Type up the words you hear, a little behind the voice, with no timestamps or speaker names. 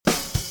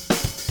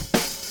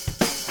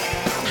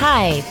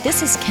Hi,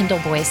 this is Kendall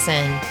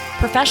Boyson,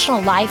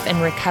 professional life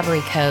and recovery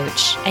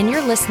coach, and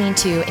you're listening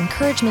to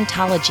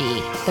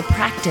Encouragementology, the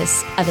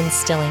practice of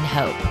instilling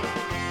hope.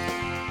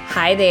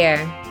 Hi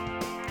there.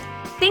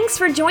 Thanks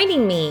for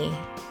joining me.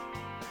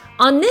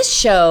 On this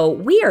show,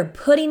 we are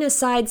putting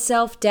aside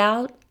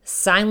self-doubt,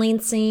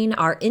 silencing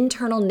our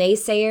internal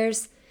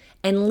naysayers,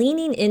 and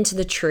leaning into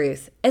the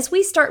truth as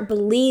we start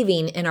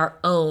believing in our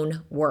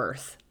own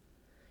worth.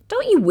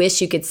 Don't you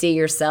wish you could see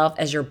yourself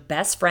as your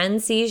best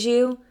friend sees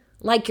you?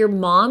 Like your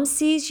mom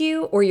sees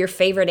you or your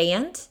favorite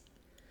aunt?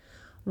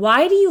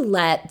 Why do you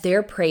let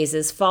their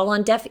praises fall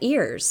on deaf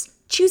ears,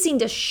 choosing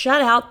to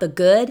shut out the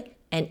good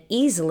and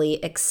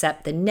easily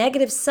accept the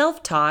negative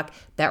self-talk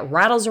that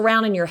rattles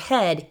around in your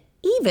head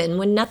even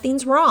when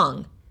nothing's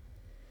wrong?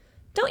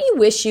 Don't you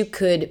wish you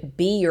could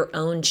be your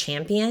own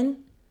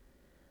champion?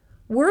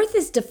 Worth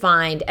is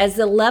defined as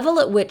the level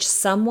at which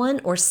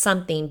someone or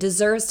something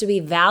deserves to be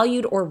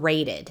valued or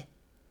rated.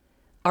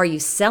 Are you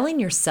selling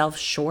yourself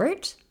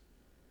short?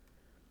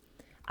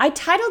 I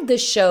titled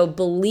this show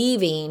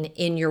Believing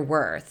in Your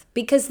Worth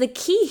because the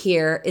key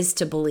here is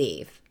to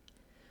believe.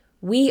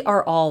 We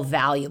are all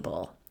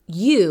valuable.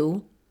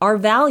 You are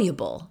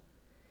valuable.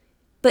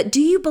 But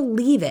do you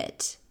believe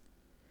it?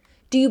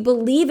 Do you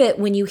believe it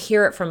when you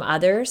hear it from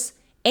others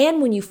and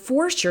when you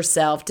force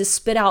yourself to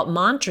spit out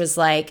mantras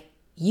like,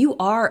 you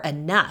are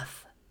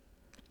enough?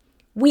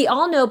 We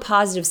all know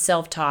positive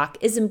self-talk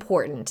is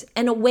important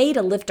and a way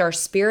to lift our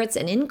spirits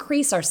and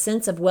increase our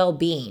sense of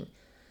well-being.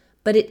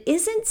 But it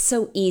isn't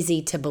so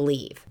easy to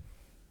believe.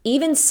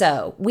 Even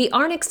so, we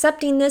aren't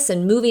accepting this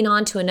and moving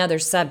on to another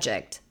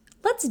subject.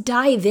 Let's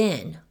dive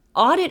in,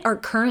 audit our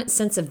current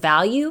sense of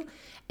value,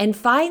 and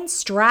find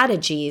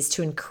strategies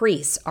to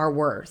increase our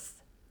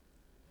worth.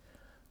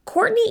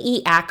 Courtney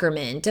E.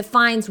 Ackerman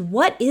defines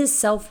what is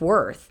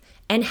self-worth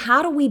and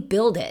how do we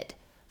build it,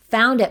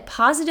 found at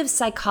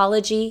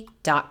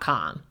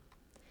positivepsychology.com.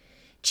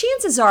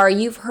 Chances are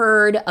you've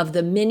heard of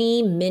the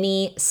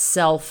many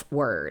self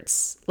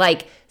words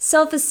like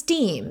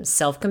self-esteem,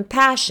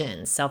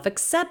 self-compassion,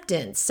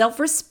 self-acceptance,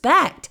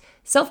 self-respect,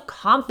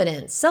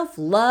 self-confidence,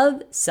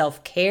 self-love,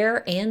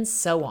 self-care, and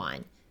so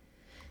on.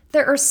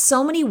 There are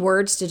so many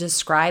words to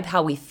describe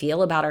how we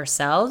feel about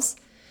ourselves,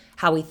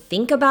 how we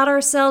think about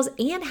ourselves,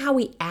 and how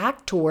we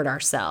act toward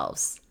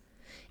ourselves.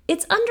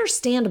 It's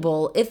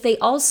understandable if they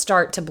all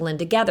start to blend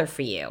together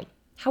for you.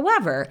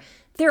 However,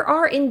 there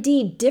are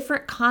indeed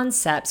different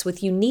concepts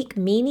with unique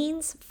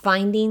meanings,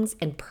 findings,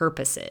 and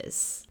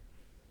purposes.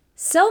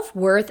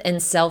 Self-worth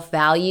and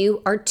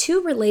self-value are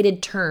two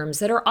related terms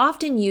that are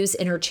often used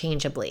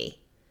interchangeably.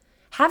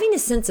 Having a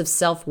sense of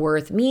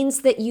self-worth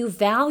means that you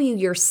value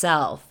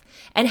yourself,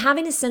 and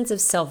having a sense of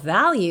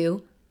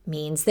self-value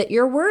means that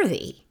you're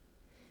worthy.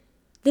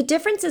 The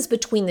differences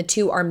between the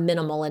two are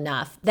minimal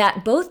enough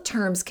that both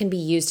terms can be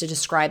used to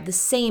describe the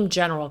same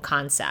general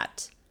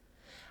concept.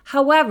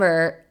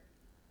 However,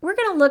 we're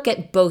going to look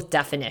at both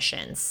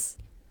definitions.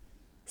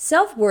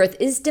 Self-worth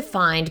is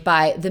defined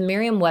by the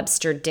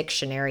Merriam-Webster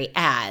Dictionary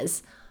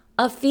as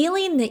a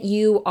feeling that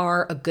you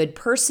are a good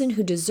person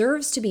who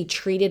deserves to be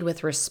treated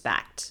with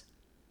respect.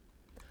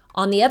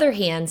 On the other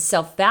hand,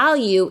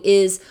 self-value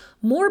is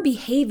more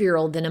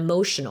behavioral than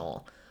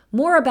emotional,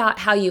 more about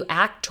how you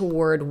act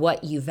toward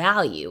what you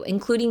value,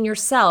 including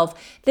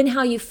yourself, than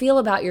how you feel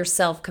about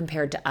yourself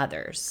compared to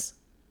others.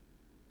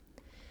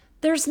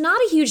 There's not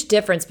a huge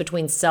difference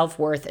between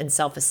self-worth and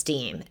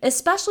self-esteem,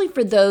 especially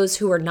for those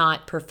who are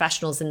not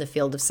professionals in the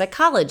field of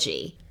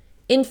psychology.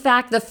 In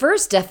fact, the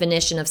first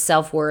definition of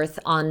self-worth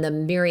on the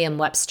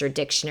Merriam-Webster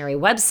Dictionary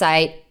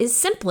website is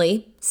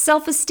simply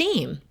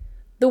self-esteem.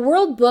 The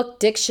World Book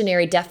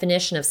Dictionary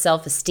definition of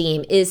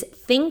self-esteem is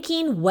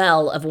thinking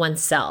well of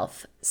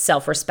oneself,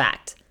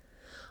 self-respect.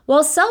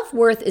 While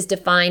self-worth is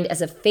defined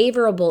as a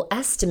favorable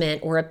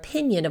estimate or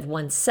opinion of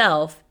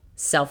oneself,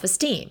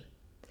 self-esteem.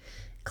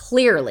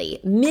 Clearly,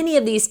 many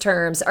of these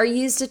terms are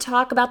used to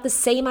talk about the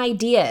same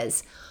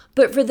ideas,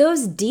 but for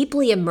those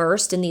deeply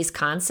immersed in these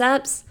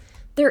concepts,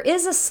 there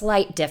is a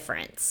slight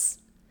difference.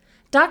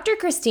 Dr.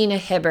 Christina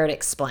Hibbert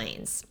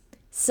explains,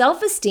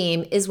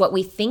 self-esteem is what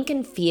we think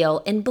and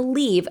feel and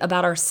believe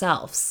about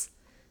ourselves.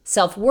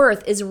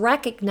 Self-worth is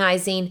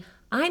recognizing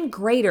I'm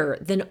greater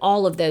than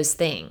all of those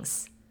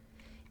things.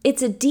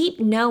 It's a deep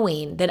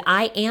knowing that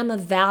I am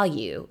of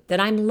value,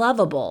 that I'm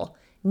lovable,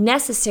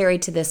 necessary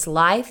to this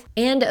life,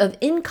 and of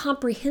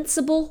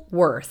incomprehensible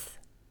worth.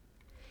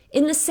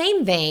 In the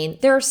same vein,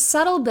 there are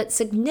subtle but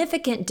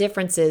significant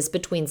differences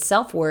between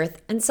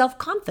self-worth and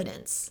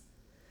self-confidence.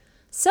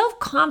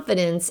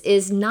 Self-confidence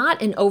is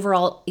not an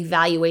overall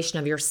evaluation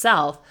of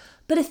yourself,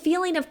 but a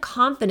feeling of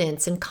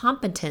confidence and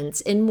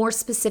competence in more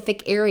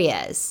specific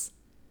areas.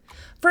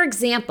 For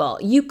example,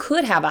 you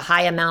could have a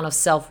high amount of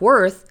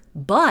self-worth,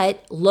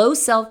 but low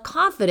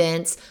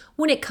self-confidence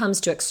when it comes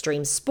to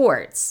extreme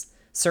sports,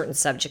 certain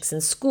subjects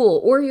in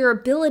school, or your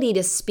ability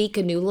to speak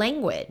a new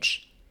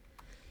language.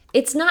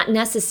 It's not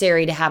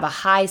necessary to have a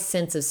high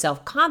sense of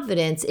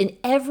self-confidence in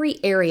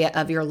every area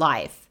of your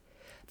life.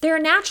 There are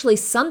naturally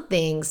some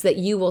things that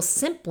you will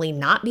simply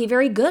not be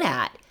very good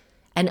at,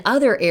 and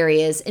other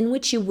areas in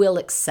which you will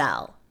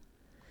excel.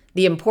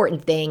 The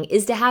important thing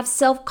is to have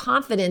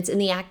self-confidence in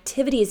the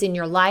activities in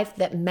your life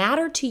that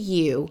matter to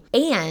you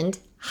and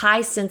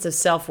high sense of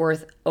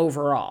self-worth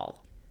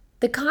overall.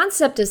 The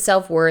concept of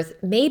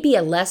self-worth may be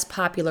a less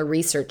popular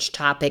research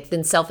topic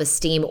than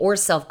self-esteem or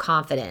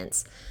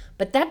self-confidence,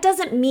 but that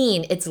doesn't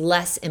mean it's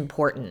less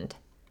important.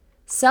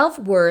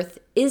 Self-worth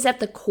is at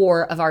the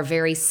core of our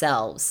very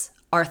selves.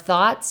 Our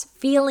thoughts,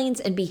 feelings,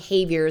 and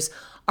behaviors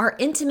are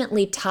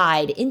intimately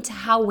tied into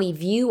how we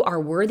view our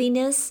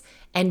worthiness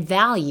and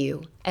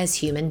value as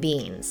human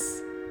beings.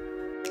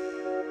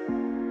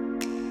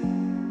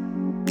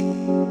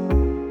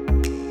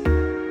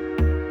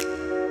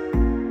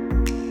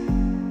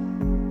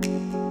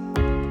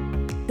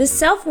 The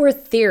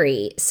self-worth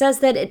theory says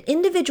that an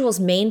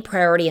individual's main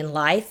priority in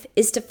life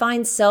is to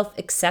find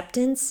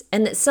self-acceptance,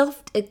 and that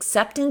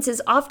self-acceptance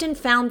is often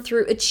found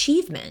through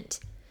achievement.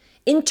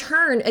 In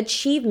turn,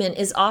 achievement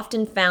is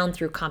often found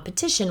through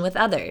competition with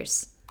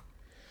others.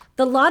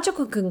 The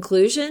logical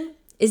conclusion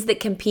is that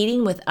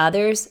competing with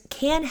others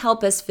can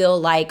help us feel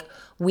like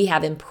we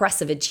have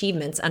impressive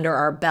achievements under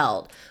our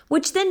belt,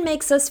 which then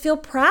makes us feel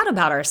proud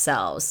about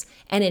ourselves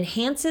and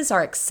enhances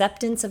our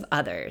acceptance of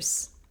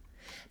others.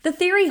 The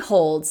theory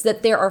holds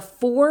that there are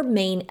 4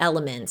 main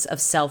elements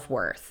of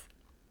self-worth: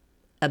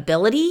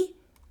 ability,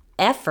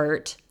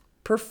 effort,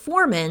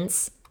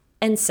 performance,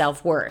 and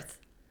self-worth.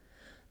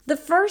 The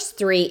first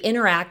 3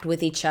 interact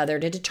with each other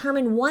to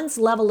determine one's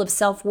level of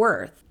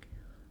self-worth.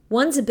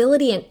 One's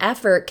ability and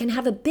effort can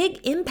have a big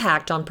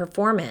impact on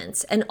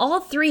performance, and all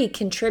 3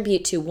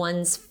 contribute to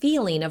one's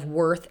feeling of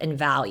worth and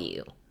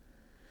value.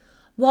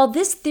 While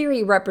this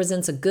theory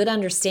represents a good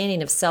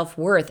understanding of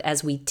self-worth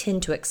as we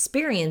tend to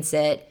experience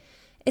it,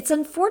 it's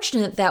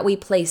unfortunate that we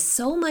place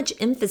so much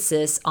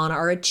emphasis on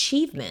our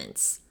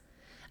achievements.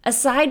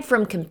 Aside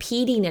from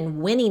competing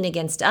and winning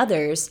against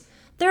others,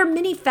 there are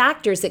many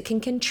factors that can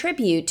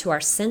contribute to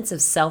our sense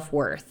of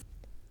self-worth.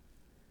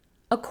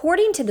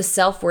 According to the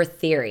self-worth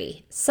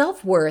theory,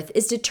 self-worth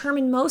is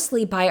determined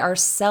mostly by our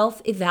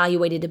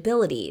self-evaluated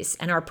abilities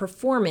and our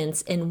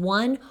performance in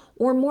one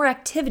or more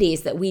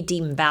activities that we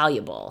deem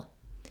valuable.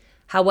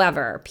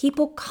 However,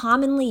 people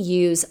commonly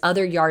use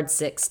other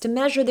yardsticks to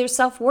measure their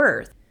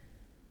self-worth.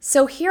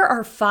 So here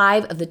are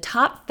 5 of the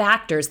top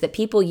factors that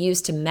people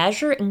use to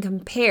measure and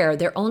compare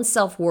their own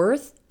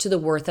self-worth to the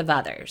worth of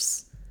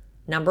others.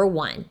 Number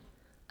 1,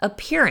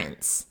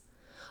 appearance.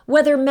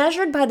 Whether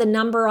measured by the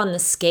number on the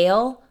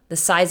scale, the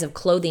size of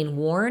clothing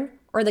worn,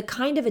 or the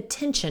kind of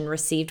attention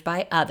received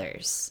by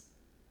others.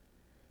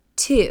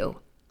 2,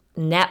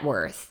 net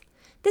worth.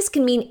 This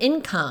can mean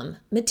income,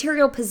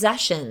 material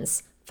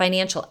possessions,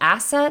 financial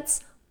assets,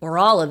 or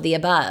all of the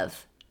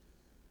above.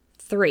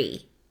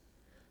 3,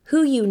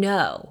 who you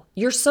know,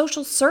 your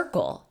social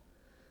circle.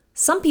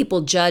 Some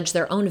people judge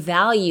their own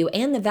value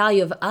and the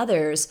value of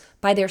others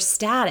by their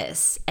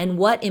status and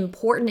what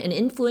important and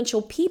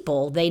influential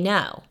people they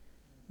know.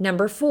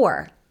 Number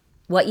 4,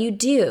 what you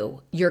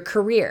do, your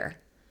career.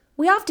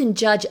 We often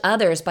judge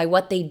others by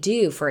what they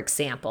do. For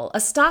example, a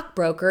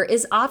stockbroker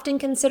is often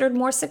considered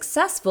more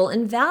successful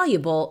and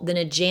valuable than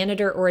a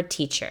janitor or a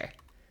teacher.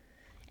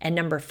 And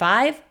number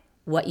 5,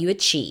 what you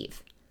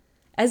achieve.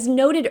 As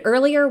noted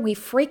earlier, we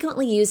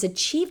frequently use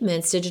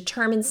achievements to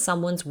determine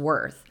someone's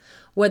worth,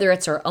 whether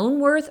it's our own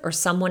worth or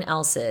someone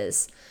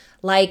else's,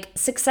 like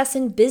success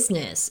in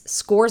business,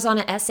 scores on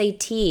a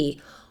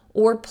SAT,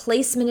 or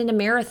placement in a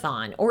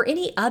marathon, or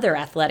any other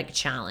athletic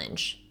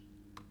challenge.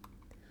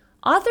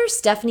 Author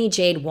Stephanie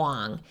Jade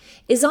Wong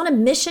is on a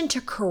mission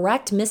to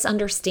correct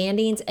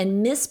misunderstandings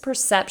and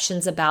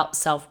misperceptions about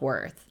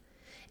self-worth.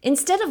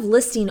 Instead of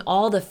listing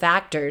all the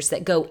factors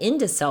that go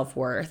into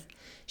self-worth,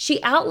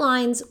 she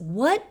outlines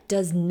what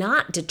does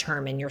not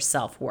determine your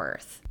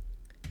self-worth.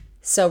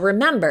 So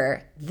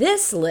remember,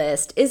 this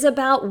list is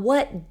about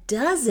what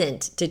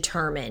doesn't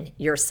determine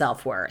your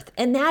self-worth,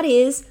 and that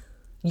is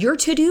your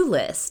to-do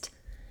list.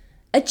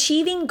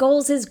 Achieving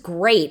goals is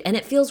great, and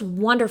it feels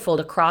wonderful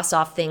to cross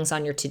off things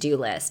on your to-do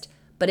list,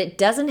 but it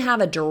doesn't have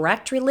a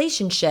direct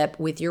relationship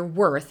with your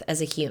worth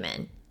as a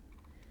human.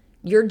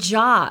 Your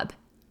job,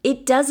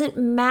 it doesn't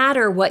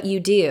matter what you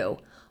do.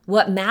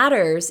 What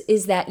matters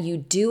is that you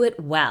do it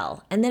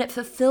well and that it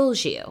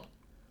fulfills you.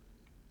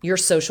 Your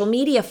social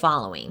media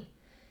following.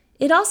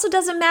 It also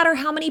doesn't matter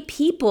how many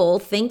people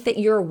think that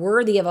you're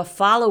worthy of a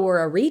follow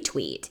or a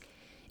retweet.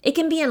 It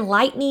can be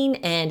enlightening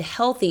and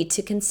healthy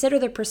to consider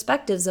the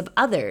perspectives of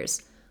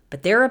others,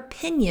 but their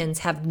opinions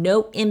have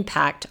no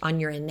impact on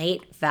your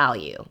innate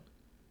value.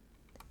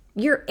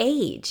 Your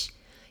age.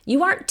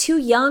 You aren't too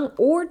young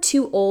or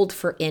too old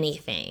for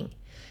anything.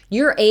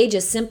 Your age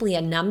is simply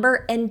a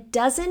number and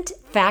doesn't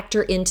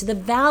factor into the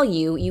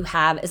value you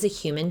have as a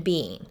human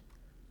being.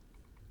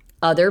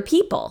 Other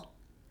people.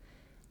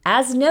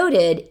 As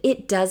noted,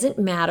 it doesn't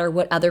matter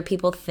what other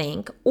people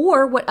think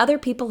or what other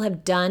people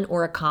have done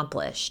or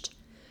accomplished.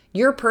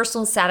 Your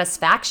personal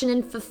satisfaction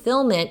and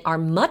fulfillment are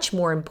much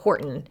more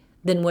important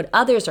than what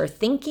others are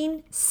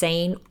thinking,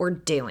 saying, or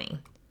doing.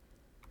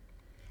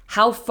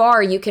 How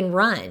far you can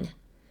run.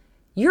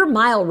 Your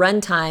mile run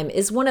time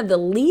is one of the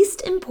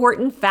least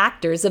important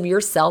factors of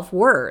your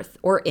self-worth,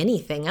 or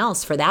anything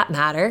else for that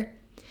matter.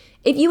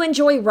 If you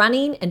enjoy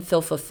running and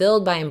feel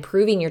fulfilled by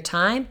improving your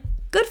time,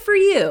 good for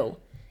you.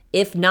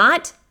 If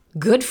not,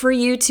 good for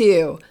you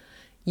too.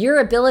 Your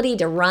ability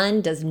to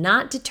run does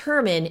not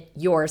determine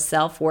your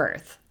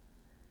self-worth.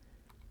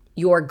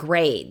 Your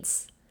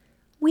grades.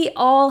 We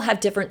all have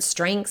different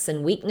strengths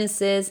and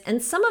weaknesses,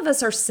 and some of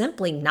us are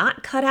simply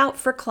not cut out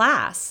for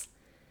class.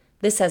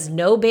 This has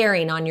no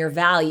bearing on your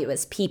value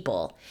as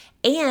people,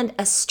 and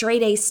a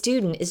straight A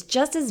student is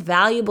just as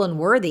valuable and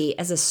worthy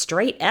as a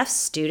straight F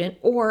student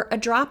or a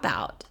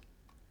dropout.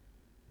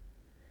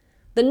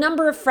 The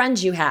number of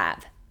friends you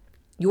have.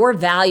 Your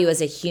value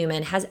as a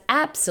human has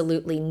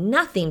absolutely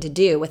nothing to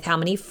do with how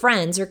many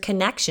friends or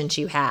connections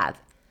you have.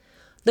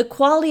 The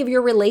quality of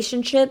your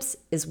relationships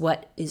is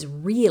what is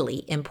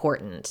really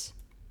important.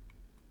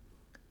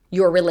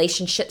 Your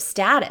relationship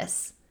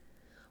status.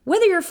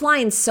 Whether you're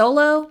flying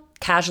solo,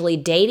 casually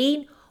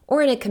dating,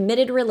 or in a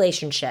committed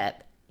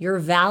relationship, your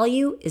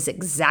value is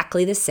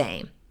exactly the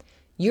same.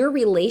 Your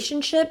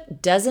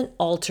relationship doesn't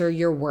alter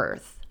your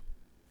worth.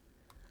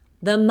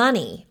 The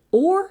money,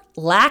 or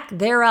lack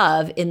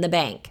thereof, in the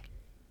bank.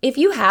 If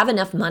you have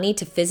enough money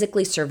to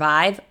physically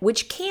survive,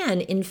 which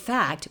can, in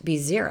fact, be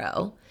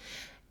zero,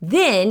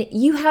 then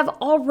you have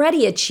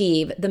already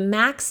achieved the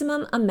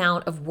maximum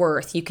amount of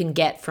worth you can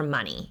get from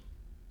money.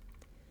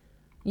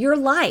 Your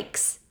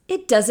likes.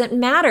 It doesn't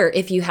matter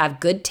if you have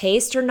good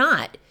taste or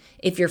not,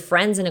 if your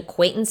friends and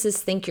acquaintances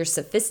think you're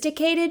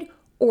sophisticated,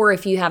 or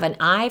if you have an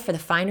eye for the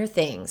finer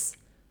things.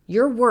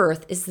 Your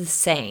worth is the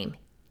same,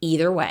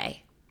 either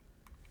way.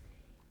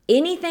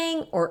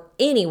 Anything or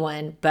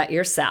anyone but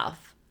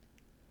yourself.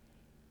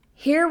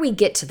 Here we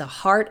get to the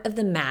heart of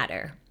the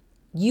matter.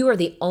 You are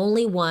the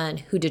only one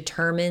who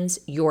determines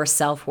your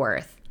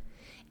self-worth.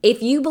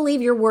 If you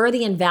believe you're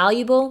worthy and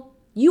valuable,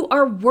 you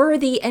are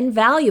worthy and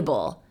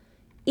valuable.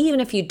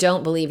 Even if you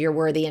don't believe you're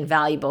worthy and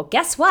valuable,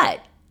 guess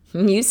what?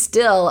 You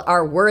still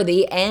are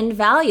worthy and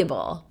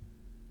valuable.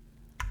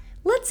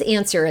 Let's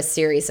answer a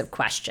series of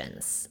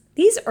questions.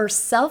 These are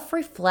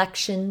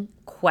self-reflection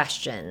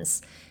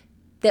questions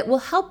that will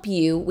help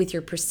you with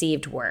your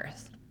perceived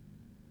worth.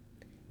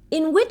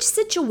 In which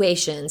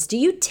situations do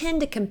you tend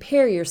to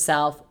compare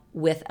yourself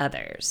with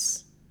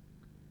others?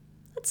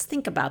 Let's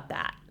think about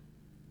that.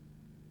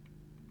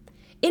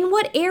 In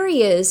what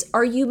areas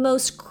are you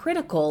most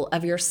critical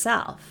of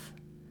yourself?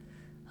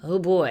 Oh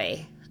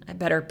boy, I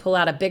better pull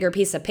out a bigger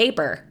piece of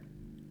paper.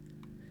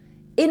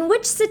 In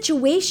which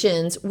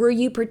situations were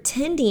you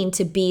pretending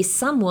to be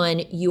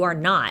someone you are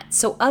not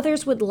so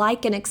others would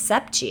like and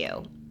accept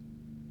you?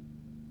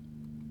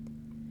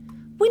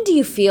 When do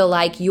you feel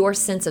like your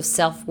sense of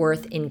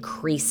self-worth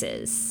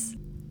increases?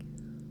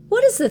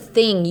 What is the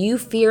thing you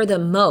fear the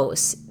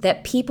most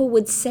that people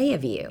would say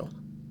of you?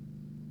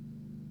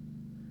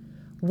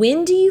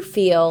 When do you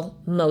feel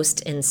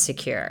most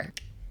insecure?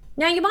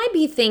 Now you might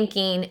be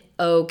thinking,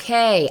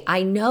 okay,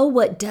 I know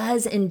what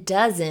does and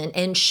doesn't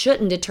and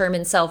shouldn't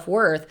determine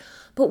self-worth,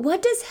 but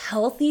what does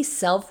healthy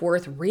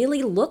self-worth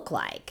really look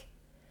like?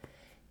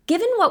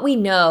 Given what we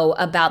know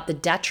about the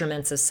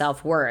detriments of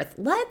self-worth,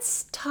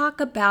 let's talk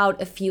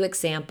about a few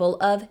examples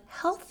of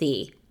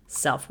healthy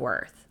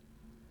self-worth.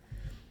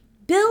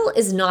 Bill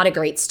is not a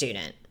great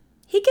student.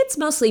 He gets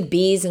mostly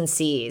B's and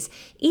C's,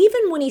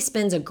 even when he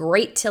spends a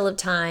great deal of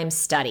time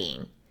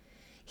studying.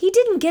 He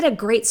didn't get a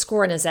great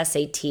score on his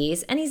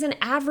SATs, and he's an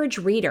average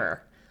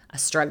reader, a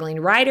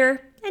struggling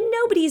writer, and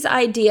nobody's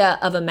idea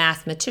of a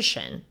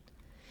mathematician.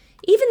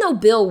 Even though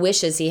Bill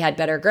wishes he had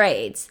better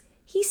grades,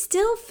 he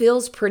still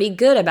feels pretty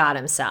good about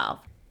himself.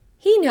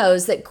 He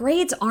knows that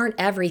grades aren't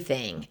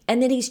everything,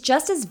 and that he's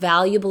just as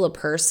valuable a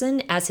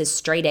person as his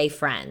straight-A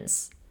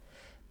friends.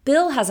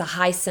 Bill has a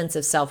high sense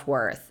of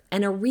self-worth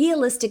and a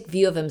realistic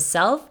view of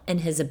himself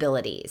and his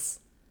abilities.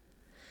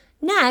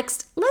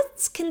 Next,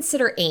 let's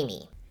consider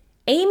Amy.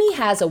 Amy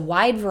has a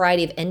wide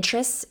variety of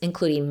interests,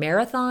 including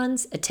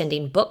marathons,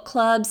 attending book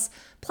clubs,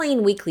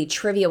 playing weekly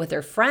trivia with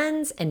her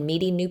friends, and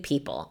meeting new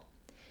people.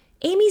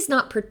 Amy's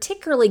not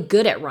particularly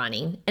good at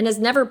running and has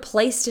never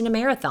placed in a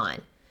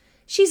marathon.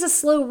 She's a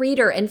slow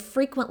reader and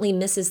frequently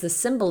misses the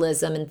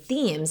symbolism and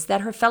themes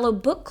that her fellow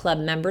book club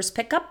members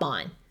pick up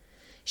on.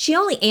 She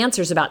only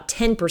answers about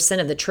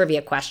 10% of the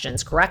trivia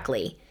questions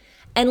correctly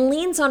and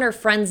leans on her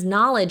friends'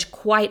 knowledge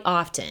quite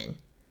often.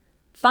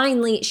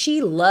 Finally,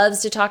 she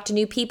loves to talk to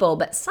new people,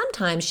 but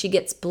sometimes she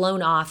gets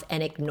blown off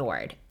and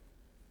ignored.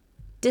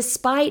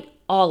 Despite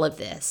all of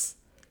this,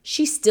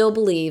 she still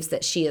believes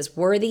that she is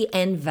worthy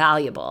and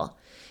valuable.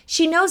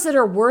 She knows that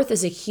her worth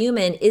as a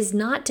human is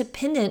not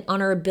dependent on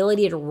her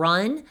ability to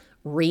run,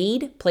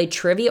 read, play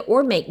trivia,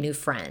 or make new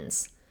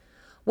friends.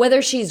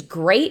 Whether she's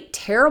great,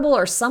 terrible,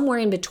 or somewhere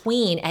in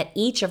between at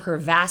each of her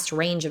vast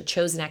range of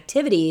chosen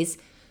activities,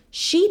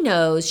 she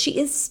knows she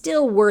is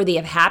still worthy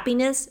of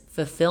happiness,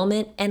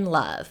 fulfillment, and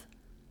love.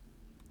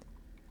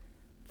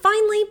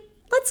 Finally,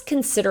 let's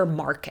consider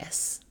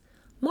Marcus.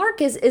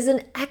 Marcus is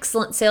an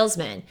excellent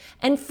salesman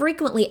and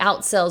frequently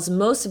outsells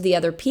most of the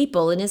other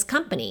people in his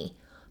company.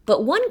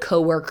 but one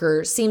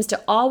coworker seems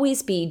to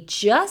always be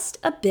just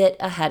a bit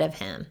ahead of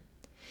him.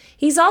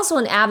 He's also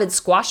an avid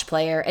squash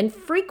player and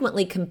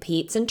frequently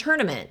competes in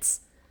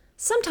tournaments.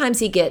 Sometimes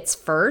he gets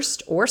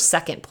first or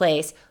second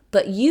place,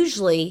 but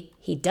usually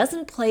he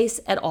doesn't place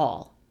at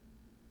all.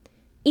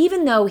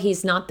 Even though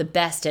he's not the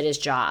best at his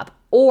job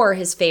or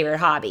his favorite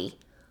hobby,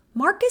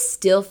 Marcus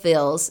still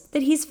feels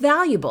that he's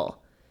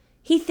valuable.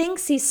 He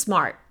thinks he's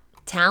smart,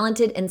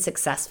 talented, and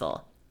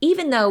successful,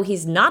 even though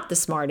he's not the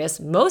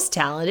smartest, most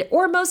talented,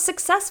 or most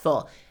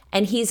successful,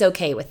 and he's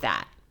okay with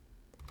that.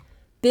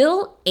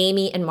 Bill,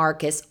 Amy, and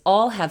Marcus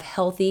all have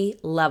healthy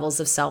levels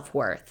of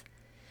self-worth.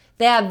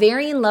 They have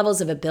varying levels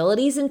of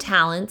abilities and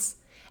talents,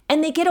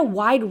 and they get a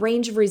wide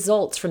range of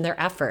results from their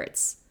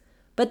efforts.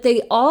 But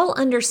they all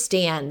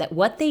understand that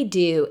what they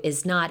do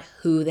is not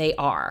who they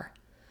are.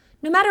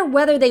 No matter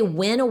whether they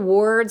win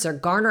awards or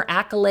garner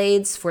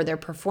accolades for their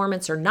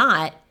performance or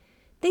not,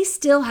 they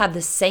still have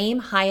the same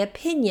high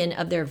opinion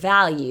of their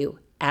value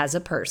as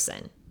a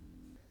person.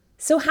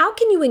 So how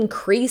can you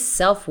increase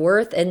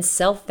self-worth and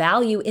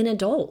self-value in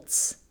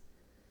adults?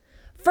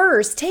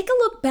 First, take a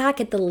look back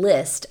at the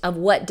list of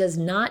what does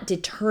not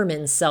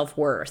determine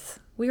self-worth.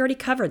 We already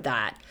covered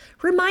that.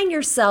 Remind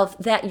yourself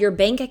that your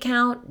bank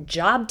account,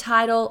 job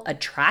title,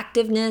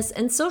 attractiveness,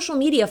 and social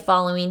media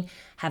following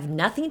have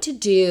nothing to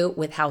do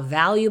with how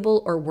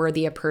valuable or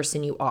worthy a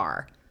person you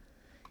are.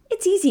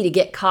 It's easy to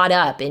get caught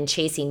up in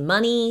chasing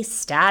money,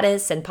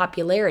 status, and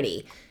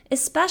popularity,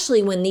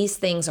 especially when these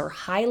things are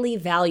highly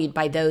valued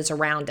by those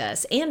around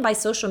us and by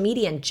social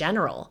media in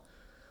general.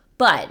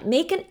 But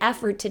make an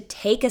effort to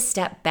take a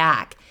step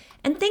back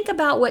and think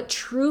about what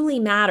truly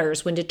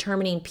matters when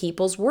determining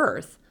people's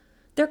worth.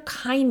 Their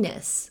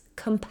kindness,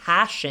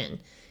 compassion,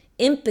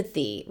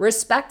 empathy,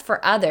 respect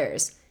for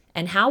others,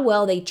 and how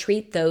well they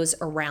treat those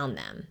around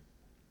them.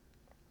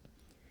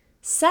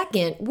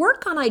 Second,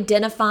 work on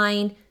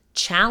identifying,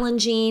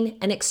 challenging,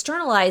 and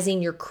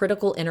externalizing your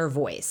critical inner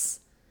voice.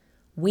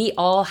 We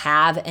all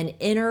have an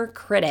inner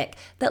critic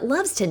that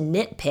loves to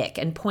nitpick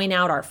and point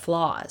out our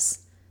flaws.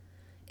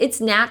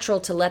 It's natural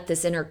to let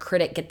this inner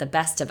critic get the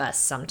best of us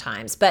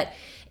sometimes, but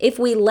if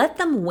we let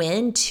them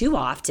win too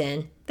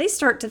often, they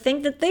start to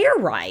think that they're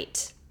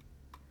right.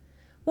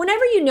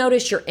 Whenever you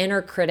notice your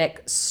inner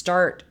critic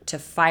start to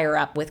fire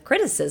up with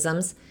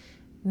criticisms,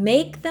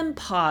 make them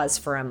pause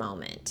for a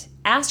moment.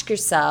 Ask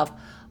yourself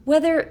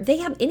whether they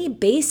have any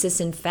basis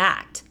in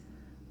fact,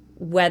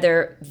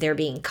 whether they're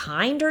being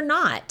kind or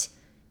not,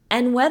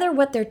 and whether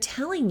what they're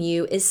telling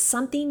you is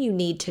something you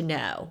need to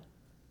know.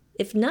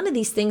 If none of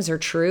these things are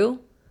true,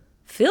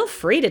 feel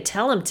free to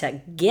tell them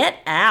to get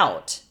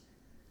out.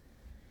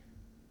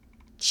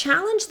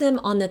 Challenge them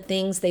on the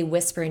things they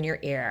whisper in your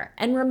ear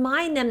and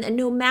remind them that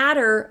no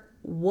matter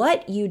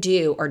what you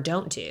do or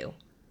don't do,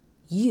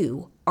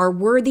 you are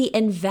worthy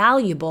and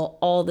valuable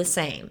all the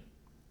same.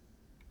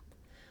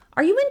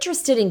 Are you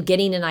interested in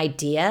getting an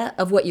idea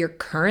of what your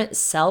current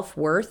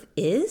self-worth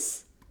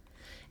is?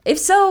 If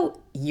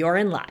so, you're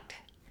in luck.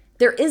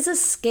 There is a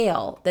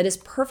scale that is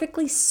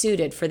perfectly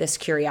suited for this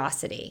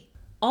curiosity,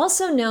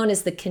 also known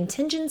as the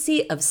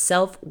Contingency of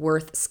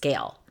Self-Worth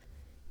Scale.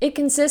 It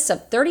consists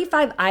of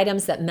 35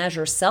 items that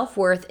measure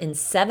self-worth in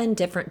 7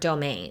 different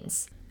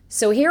domains.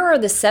 So here are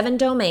the 7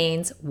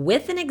 domains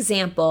with an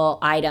example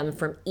item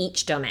from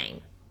each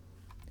domain.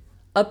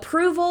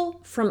 Approval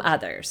from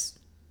others.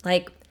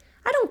 Like,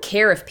 I don't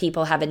care if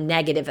people have a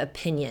negative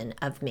opinion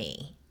of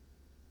me.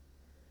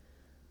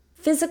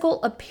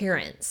 Physical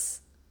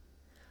appearance.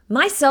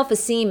 My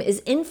self-esteem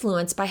is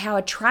influenced by how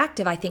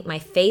attractive I think my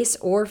face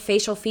or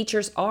facial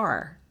features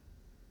are.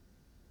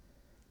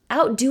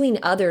 Outdoing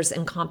others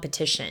in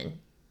competition.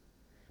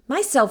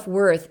 My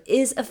self-worth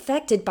is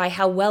affected by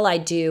how well I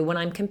do when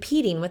I'm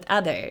competing with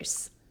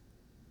others.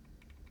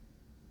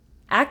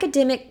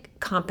 Academic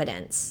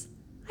competence.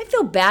 I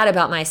feel bad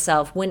about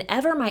myself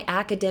whenever my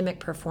academic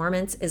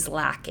performance is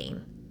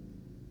lacking.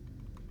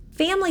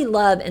 Family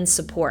love and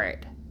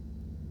support.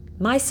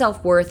 My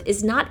self-worth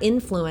is not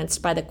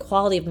influenced by the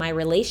quality of my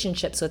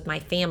relationships with my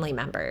family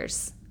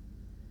members.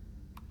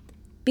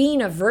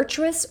 Being a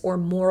virtuous or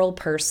moral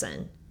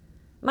person.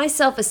 My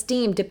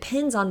self-esteem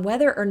depends on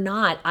whether or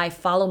not I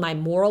follow my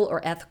moral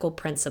or ethical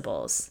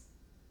principles.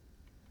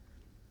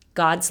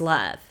 God's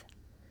love.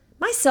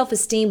 My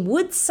self-esteem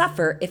would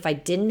suffer if I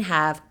didn't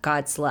have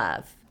God's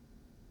love.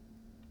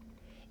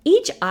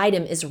 Each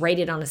item is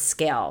rated on a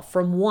scale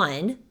from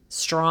 1,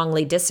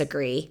 strongly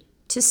disagree,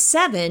 to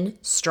 7,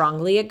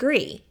 strongly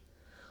agree.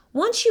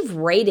 Once you've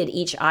rated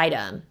each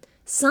item,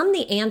 sum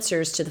the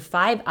answers to the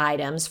 5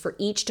 items for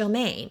each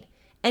domain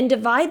and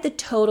divide the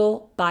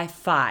total by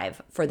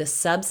 5 for the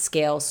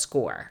subscale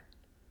score.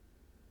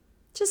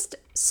 Just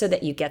so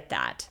that you get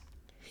that.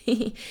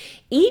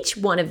 Each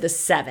one of the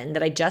 7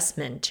 that I just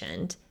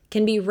mentioned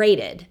can be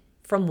rated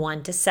from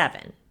 1 to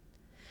 7.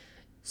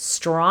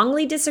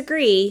 Strongly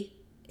disagree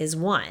is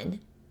 1,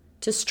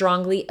 to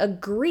strongly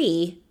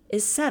agree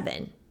is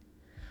 7.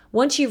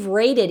 Once you've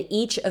rated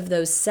each of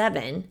those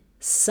 7,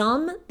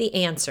 sum the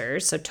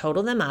answers, so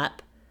total them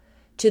up,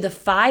 to the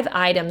 5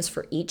 items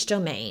for each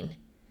domain,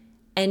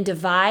 and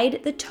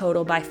divide the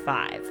total by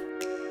 5.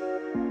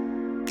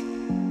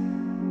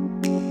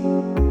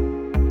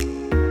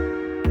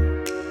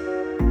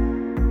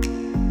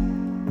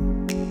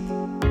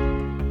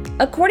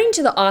 According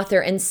to the author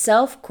and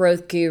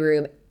self-growth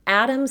guru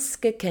Adam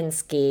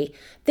Skikinski,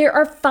 there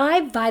are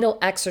 5 vital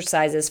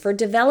exercises for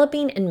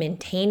developing and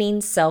maintaining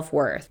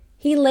self-worth.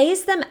 He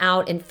lays them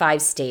out in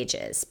 5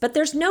 stages, but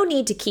there's no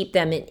need to keep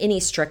them in any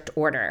strict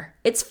order.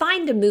 It's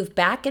fine to move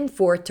back and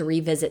forth to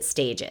revisit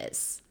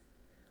stages.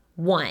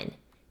 1.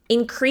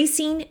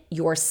 Increasing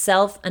your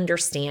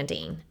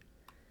self-understanding.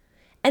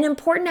 An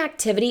important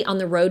activity on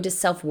the road to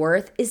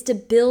self-worth is to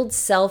build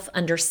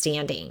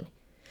self-understanding.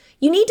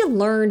 You need to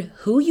learn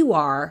who you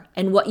are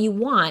and what you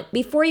want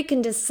before you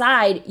can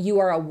decide you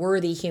are a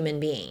worthy human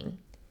being.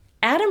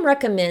 Adam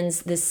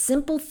recommends this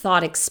simple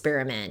thought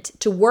experiment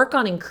to work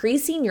on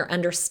increasing your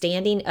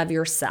understanding of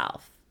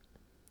yourself.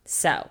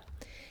 So,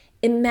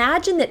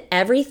 imagine that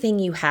everything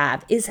you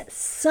have is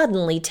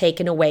suddenly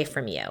taken away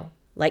from you,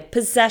 like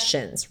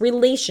possessions,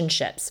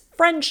 relationships,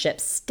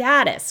 friendships,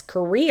 status,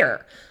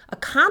 career,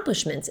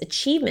 accomplishments,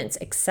 achievements,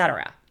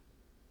 etc.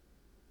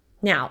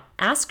 Now,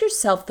 ask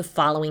yourself the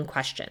following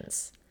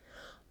questions.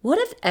 What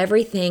if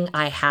everything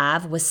I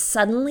have was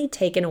suddenly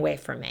taken away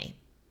from me?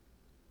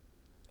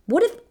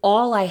 What if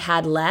all I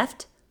had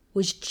left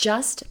was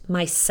just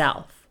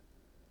myself?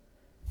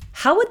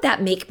 How would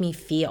that make me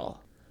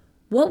feel?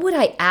 What would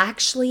I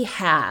actually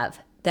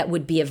have that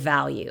would be of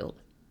value?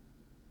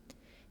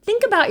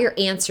 Think about your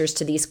answers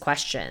to these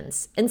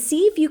questions and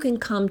see if you can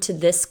come to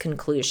this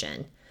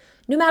conclusion.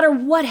 No matter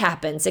what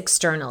happens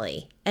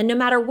externally, and no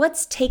matter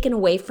what's taken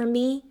away from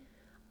me,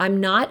 I'm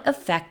not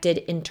affected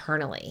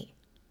internally.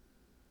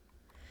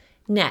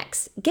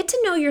 Next, get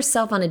to know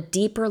yourself on a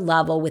deeper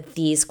level with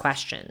these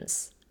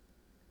questions.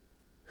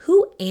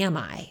 Who am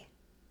I?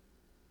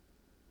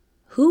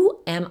 Who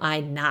am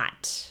I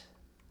not?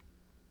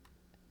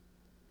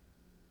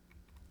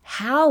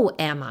 How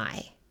am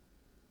I?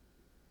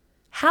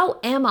 How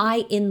am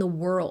I in the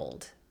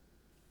world?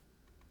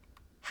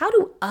 How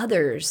do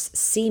others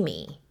see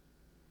me?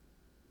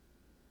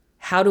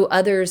 How do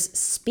others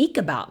speak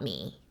about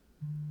me?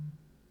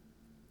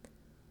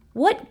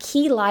 What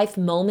key life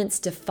moments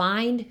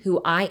define who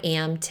I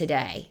am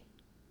today?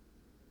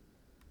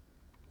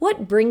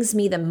 What brings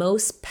me the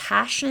most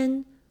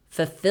passion,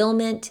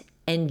 fulfillment,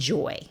 and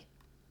joy?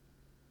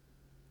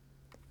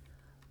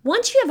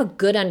 Once you have a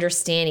good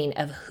understanding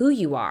of who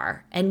you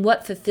are and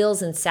what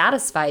fulfills and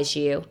satisfies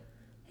you,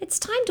 it's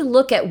time to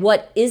look at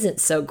what isn't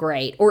so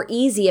great or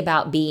easy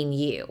about being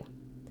you.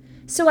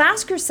 So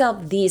ask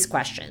yourself these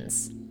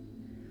questions.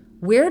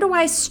 Where do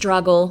I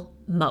struggle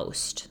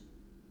most?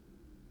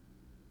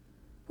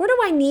 Where do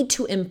I need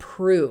to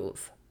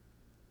improve?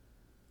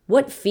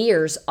 What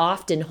fears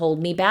often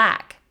hold me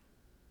back?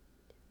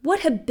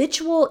 What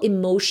habitual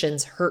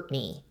emotions hurt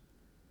me?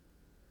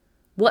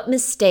 What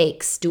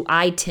mistakes do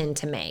I tend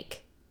to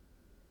make?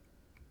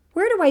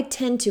 Where do I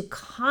tend to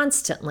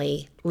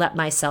constantly let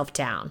myself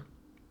down?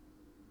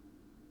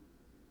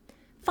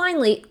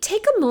 Finally,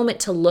 take a moment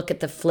to look at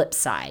the flip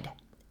side.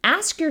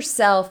 Ask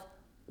yourself,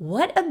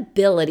 what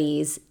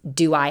abilities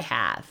do I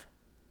have?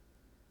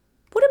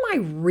 What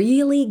am I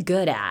really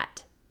good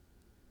at?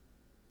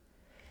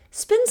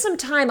 Spend some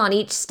time on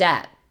each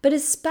step, but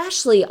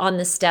especially on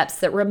the steps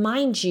that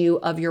remind you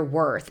of your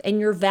worth and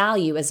your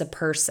value as a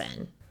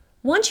person.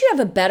 Once you have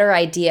a better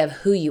idea of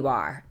who you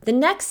are, the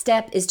next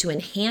step is to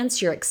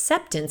enhance your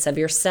acceptance of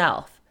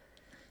yourself.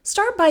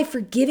 Start by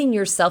forgiving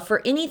yourself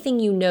for anything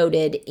you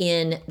noted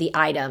in the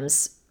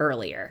items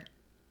earlier.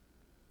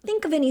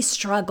 Think of any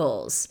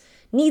struggles,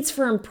 needs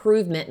for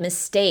improvement,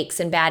 mistakes,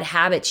 and bad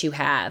habits you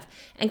have,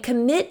 and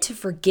commit to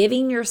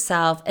forgiving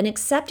yourself and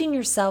accepting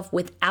yourself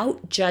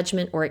without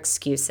judgment or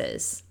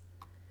excuses.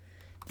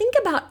 Think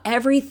about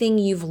everything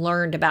you've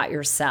learned about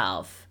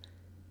yourself,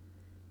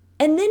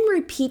 and then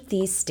repeat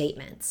these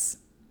statements.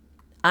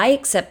 I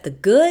accept the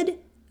good,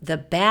 the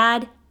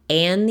bad,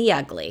 and the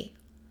ugly.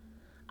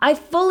 I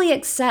fully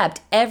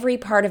accept every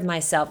part of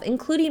myself,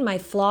 including my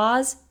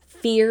flaws,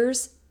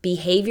 fears,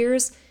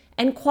 behaviors,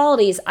 and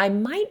qualities I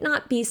might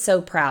not be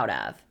so proud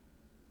of.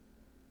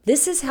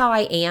 This is how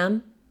I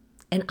am,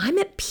 and I'm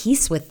at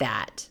peace with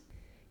that.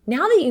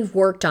 Now that you've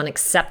worked on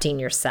accepting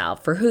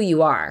yourself for who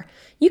you are,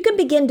 you can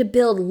begin to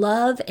build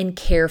love and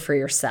care for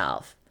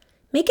yourself.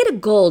 Make it a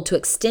goal to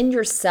extend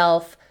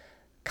yourself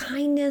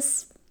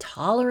kindness,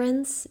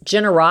 tolerance,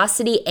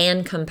 generosity,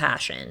 and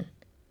compassion.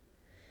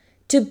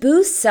 To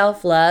boost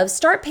self-love,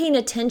 start paying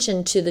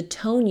attention to the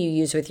tone you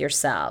use with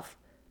yourself.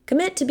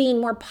 Commit to being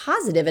more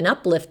positive and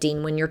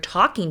uplifting when you're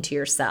talking to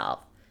yourself.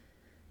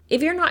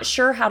 If you're not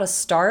sure how to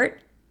start,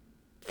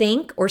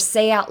 think or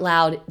say out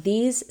loud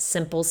these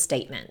simple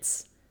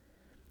statements.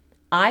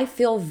 I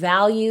feel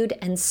valued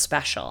and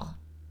special.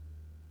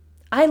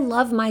 I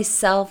love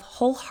myself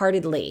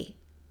wholeheartedly.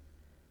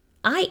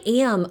 I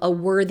am a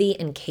worthy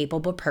and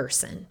capable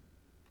person.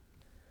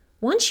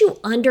 Once you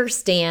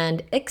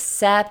understand,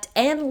 accept,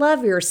 and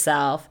love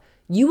yourself,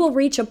 You will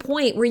reach a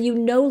point where you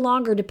no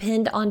longer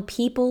depend on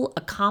people,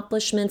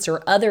 accomplishments,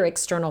 or other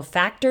external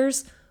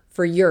factors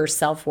for your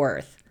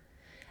self-worth.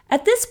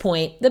 At this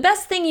point, the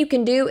best thing you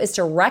can do is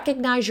to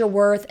recognize your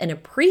worth and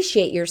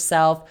appreciate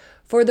yourself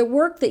for the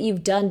work that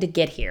you've done to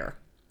get here,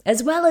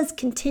 as well as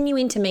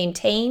continuing to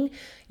maintain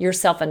your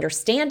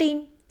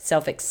self-understanding,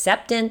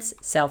 self-acceptance,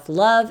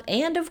 self-love,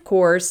 and of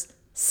course,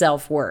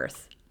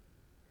 self-worth.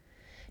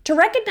 To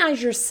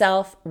recognize your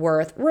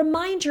self-worth,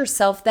 remind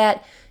yourself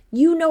that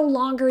you no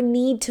longer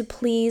need to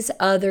please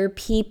other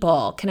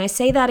people. Can I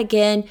say that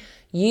again?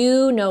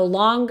 You no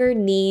longer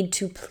need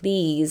to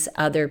please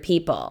other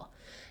people.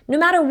 No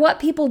matter what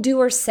people do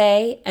or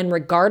say, and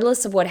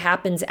regardless of what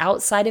happens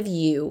outside of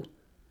you,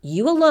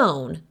 you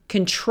alone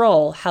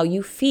control how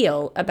you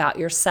feel about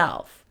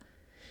yourself.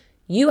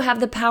 You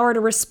have the power to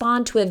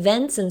respond to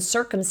events and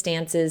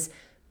circumstances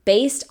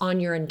based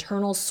on your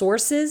internal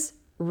sources,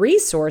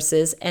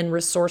 resources, and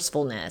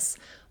resourcefulness,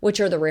 which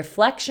are the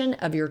reflection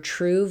of your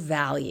true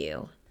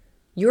value.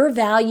 Your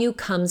value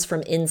comes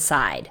from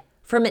inside,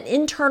 from an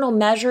internal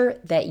measure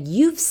that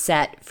you've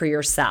set for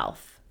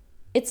yourself.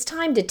 It's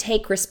time to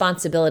take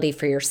responsibility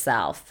for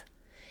yourself.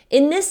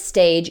 In this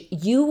stage,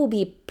 you will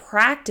be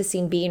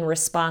practicing being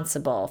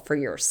responsible for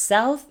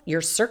yourself,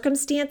 your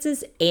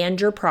circumstances, and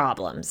your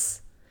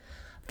problems.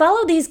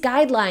 Follow these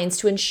guidelines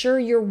to ensure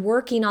you're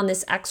working on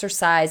this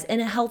exercise in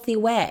a healthy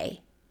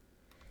way.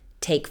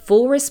 Take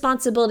full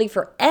responsibility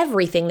for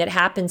everything that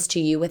happens to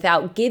you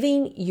without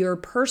giving your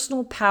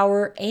personal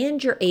power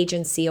and your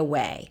agency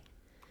away.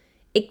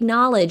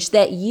 Acknowledge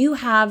that you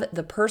have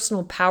the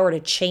personal power to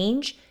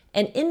change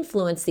and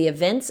influence the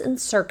events and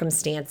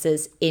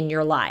circumstances in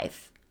your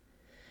life.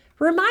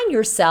 Remind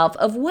yourself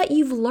of what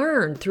you've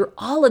learned through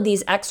all of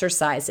these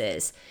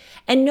exercises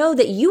and know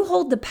that you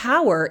hold the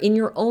power in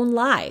your own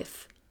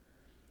life.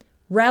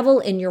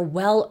 Revel in your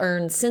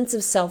well-earned sense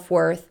of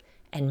self-worth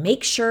and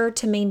make sure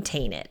to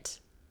maintain it.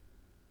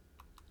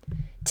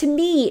 To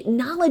me,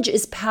 knowledge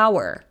is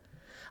power.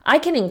 I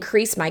can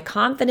increase my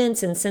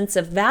confidence and sense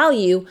of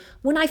value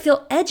when I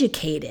feel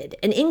educated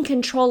and in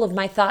control of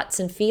my thoughts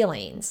and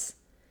feelings.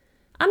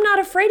 I'm not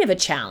afraid of a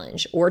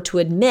challenge or to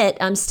admit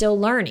I'm still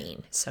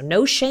learning, so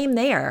no shame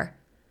there.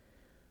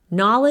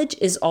 Knowledge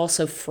is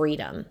also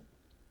freedom.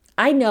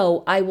 I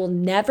know I will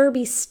never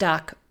be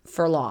stuck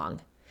for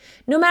long.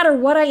 No matter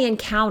what I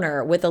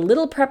encounter, with a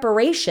little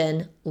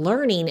preparation,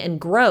 learning, and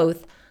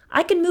growth,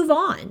 I can move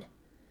on.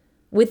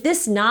 With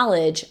this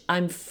knowledge,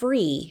 I'm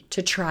free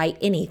to try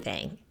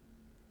anything.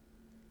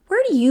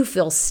 Where do you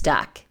feel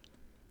stuck?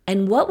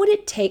 And what would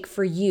it take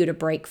for you to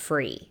break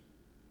free?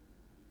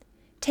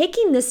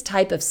 Taking this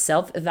type of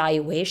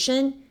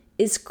self-evaluation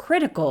is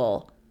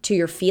critical to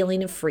your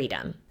feeling of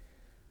freedom.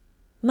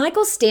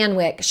 Michael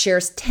Stanwyck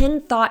shares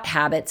 10 thought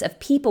habits of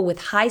people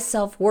with high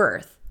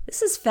self-worth.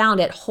 This is found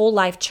at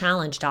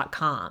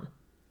wholelifechallenge.com.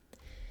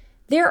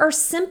 There are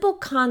simple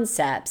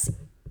concepts,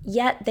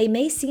 yet they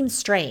may seem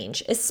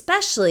strange,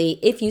 especially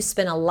if you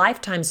spend a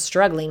lifetime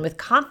struggling with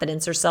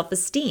confidence or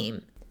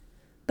self-esteem.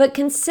 But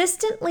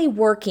consistently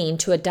working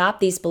to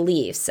adopt these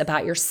beliefs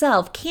about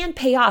yourself can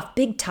pay off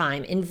big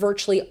time in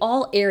virtually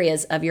all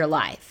areas of your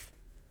life.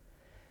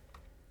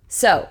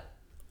 So,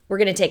 we're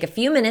going to take a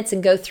few minutes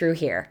and go through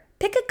here.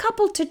 Pick a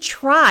couple to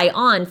try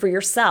on for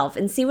yourself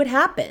and see what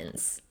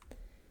happens.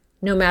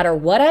 No matter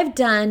what I've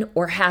done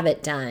or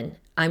haven't done,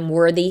 I'm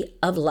worthy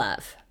of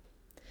love.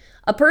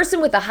 A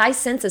person with a high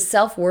sense of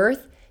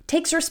self-worth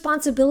takes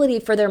responsibility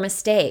for their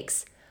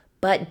mistakes,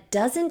 but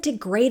doesn't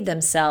degrade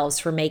themselves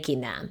for making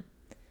them.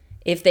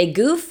 If they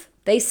goof,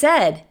 they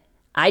said,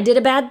 I did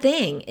a bad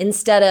thing,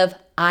 instead of,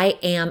 I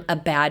am a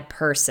bad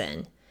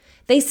person.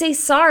 They say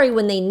sorry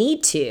when they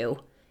need to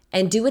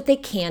and do what they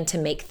can to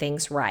make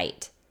things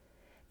right.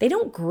 They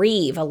don't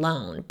grieve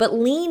alone, but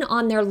lean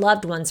on their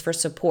loved ones for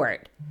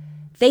support.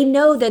 They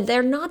know that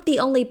they're not the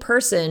only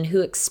person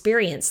who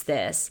experienced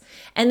this,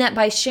 and that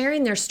by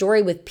sharing their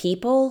story with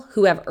people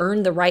who have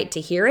earned the right to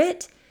hear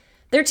it,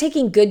 they're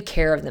taking good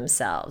care of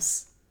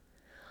themselves.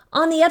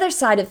 On the other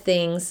side of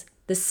things,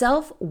 the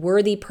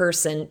self-worthy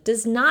person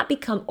does not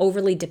become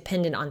overly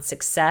dependent on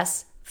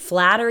success,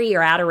 flattery,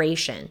 or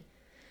adoration.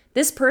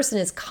 This person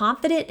is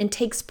confident and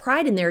takes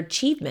pride in their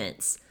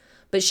achievements,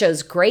 but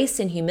shows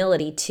grace and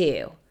humility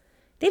too.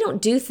 They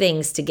don't do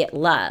things to get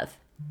love.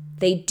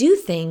 They do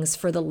things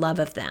for the love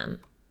of them.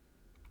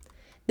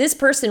 This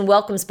person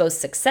welcomes both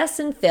success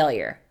and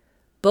failure,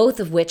 both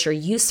of which are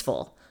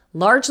useful,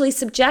 largely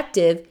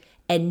subjective,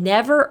 and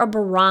never a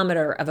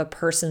barometer of a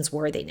person's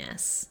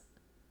worthiness.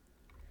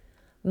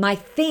 My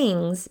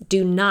things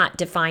do not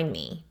define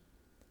me.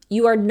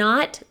 You are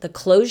not the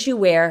clothes you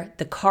wear,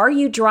 the car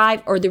you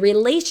drive, or the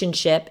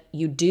relationship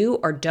you do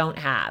or don't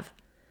have.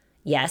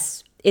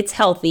 Yes, it's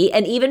healthy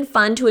and even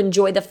fun to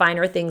enjoy the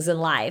finer things in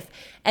life,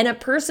 and a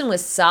person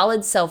with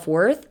solid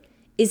self-worth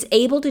is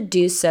able to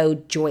do so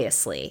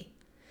joyously.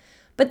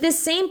 But this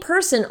same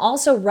person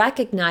also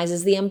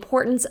recognizes the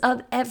importance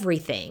of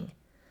everything.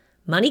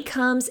 Money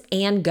comes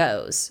and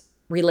goes.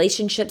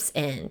 Relationships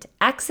end.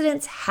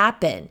 Accidents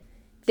happen.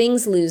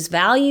 things lose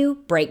value,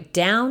 break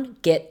down,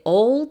 get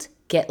old,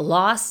 get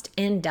lost,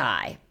 and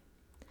die.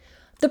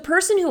 The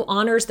person who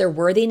honors their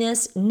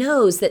worthiness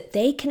knows that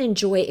they can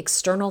enjoy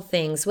external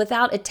things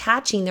without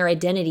attaching their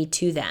identity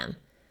to them.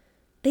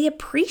 They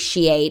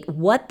appreciate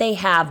what they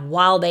have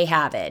while they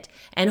have it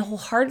and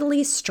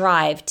wholeheartedly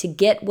strive to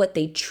get what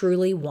they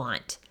truly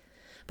want.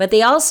 But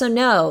they also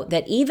know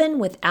that even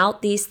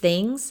without these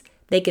things,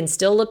 they can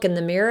still look in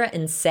the mirror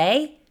and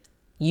say,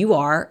 "You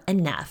are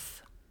enough."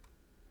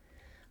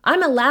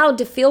 I'm allowed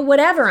to feel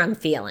whatever I'm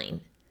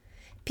feeling.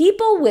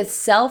 People with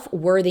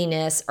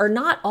self-worthiness are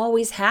not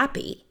always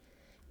happy.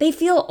 They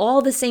feel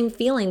all the same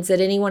feelings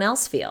that anyone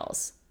else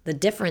feels. The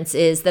difference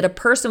is that a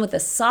person with a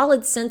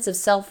solid sense of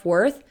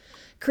self-worth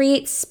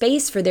creates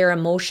space for their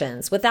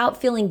emotions without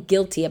feeling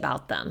guilty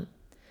about them.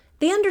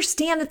 They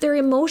understand that their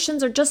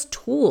emotions are just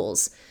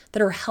tools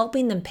that are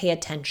helping them pay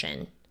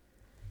attention.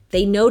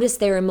 They notice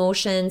their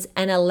emotions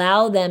and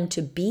allow them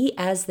to be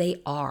as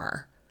they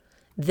are.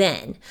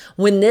 Then,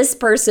 when this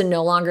person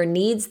no longer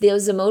needs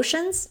those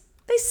emotions,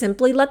 they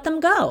simply let them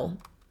go.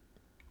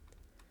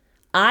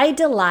 I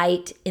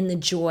delight in the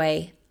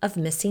joy of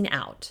missing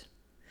out.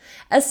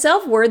 A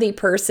self-worthy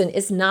person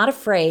is not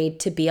afraid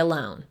to be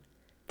alone.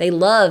 They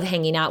love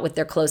hanging out with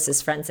their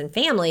closest friends and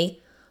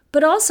family,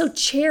 but also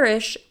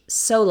cherish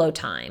solo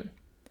time.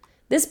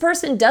 This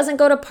person doesn't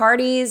go to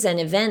parties and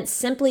events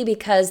simply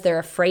because they're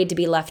afraid to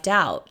be left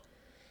out.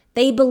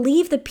 They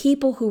believe the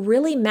people who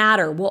really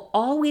matter will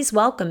always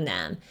welcome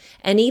them,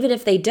 and even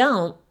if they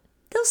don't,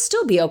 they'll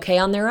still be okay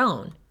on their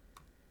own.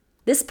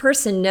 This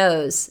person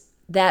knows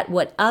that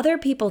what other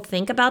people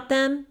think about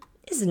them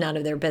is none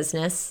of their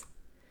business.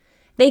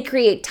 They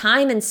create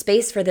time and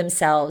space for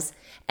themselves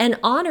and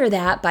honor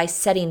that by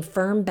setting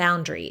firm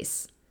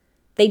boundaries.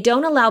 They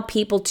don't allow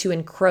people to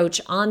encroach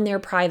on their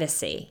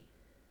privacy.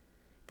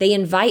 They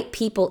invite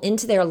people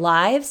into their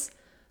lives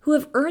who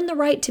have earned the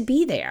right to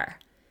be there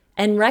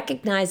and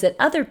recognize that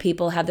other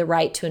people have the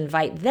right to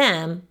invite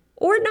them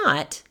or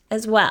not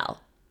as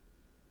well.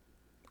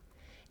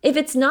 If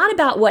it's not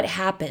about what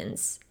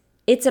happens,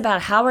 it's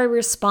about how I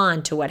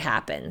respond to what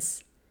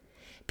happens.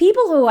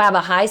 People who have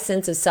a high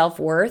sense of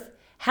self-worth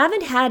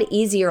haven't had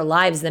easier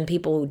lives than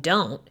people who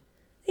don't.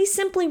 They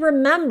simply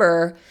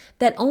remember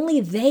that only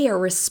they are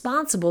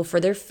responsible for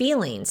their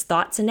feelings,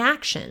 thoughts, and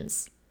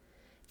actions.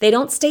 They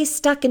don't stay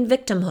stuck in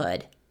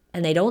victimhood,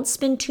 and they don't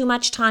spend too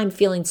much time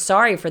feeling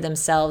sorry for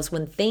themselves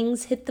when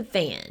things hit the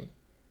fan.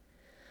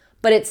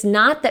 But it's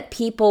not that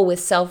people with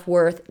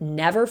self-worth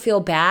never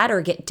feel bad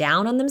or get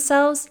down on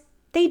themselves.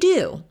 They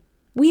do.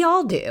 We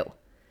all do.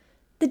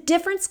 The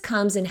difference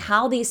comes in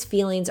how these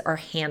feelings are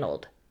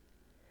handled.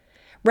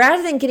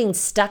 Rather than getting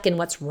stuck in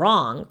what's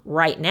wrong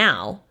right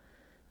now,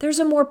 there's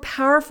a more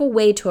powerful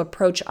way to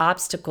approach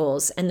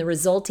obstacles and the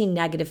resulting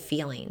negative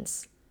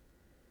feelings.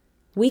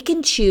 We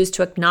can choose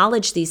to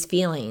acknowledge these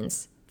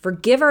feelings,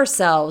 forgive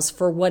ourselves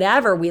for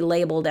whatever we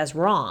labeled as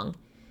wrong,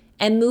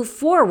 and move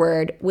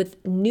forward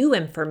with new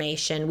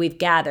information we've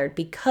gathered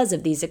because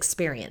of these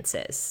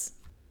experiences.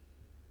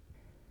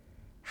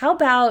 How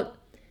about,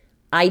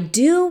 I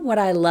do what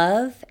I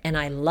love and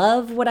I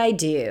love what I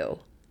do?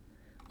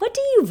 What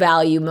do you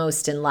value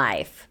most in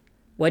life?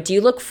 What do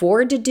you look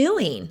forward to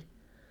doing?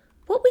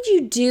 What would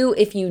you do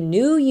if you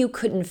knew you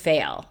couldn't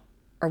fail?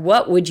 Or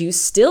what would you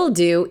still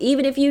do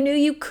even if you knew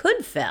you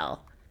could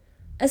fail?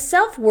 A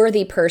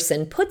self-worthy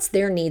person puts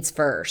their needs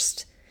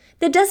first.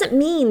 That doesn't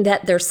mean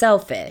that they're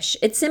selfish.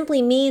 It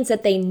simply means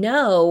that they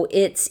know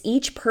it's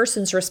each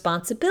person's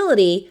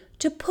responsibility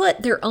to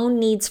put their own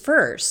needs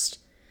first.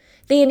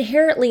 They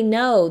inherently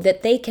know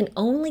that they can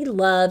only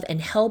love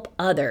and help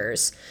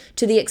others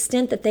to the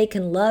extent that they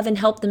can love and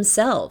help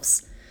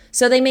themselves.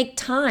 So they make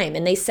time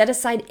and they set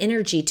aside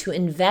energy to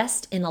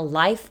invest in a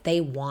life they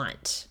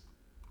want.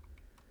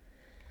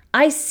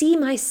 I see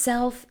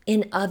myself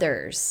in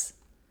others.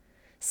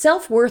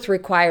 Self-worth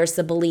requires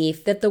the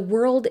belief that the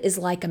world is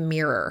like a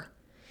mirror.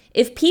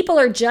 If people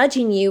are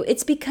judging you,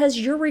 it's because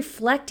you're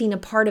reflecting a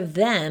part of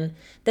them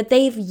that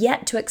they've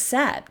yet to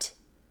accept.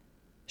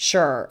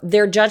 Sure,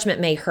 their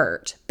judgment may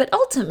hurt, but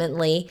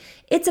ultimately,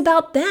 it's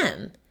about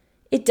them.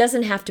 It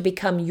doesn't have to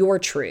become your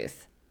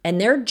truth,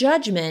 and their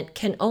judgment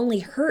can only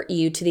hurt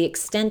you to the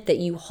extent that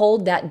you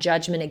hold that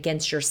judgment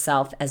against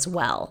yourself as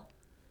well.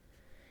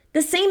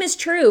 The same is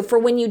true for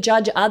when you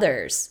judge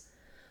others.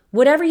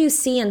 Whatever you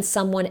see in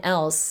someone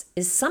else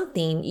is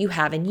something you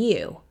have in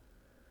you.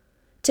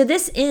 To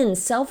this end,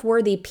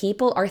 self-worthy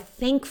people are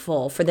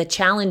thankful for the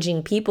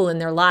challenging people in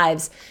their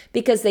lives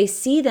because they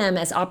see them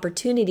as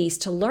opportunities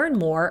to learn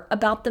more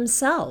about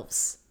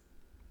themselves.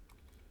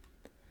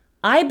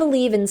 I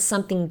believe in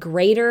something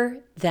greater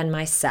than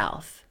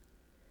myself.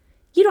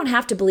 You don't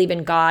have to believe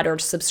in God or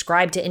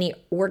subscribe to any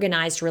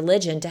organized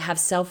religion to have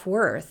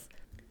self-worth.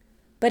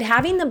 But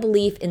having the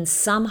belief in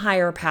some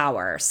higher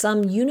power,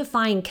 some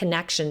unifying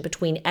connection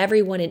between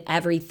everyone and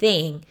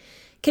everything,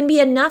 can be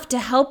enough to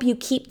help you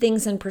keep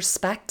things in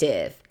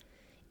perspective.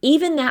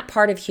 Even that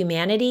part of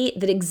humanity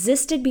that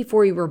existed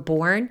before you were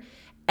born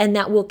and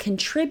that will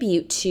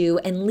contribute to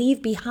and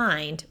leave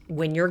behind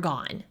when you're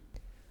gone.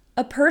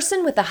 A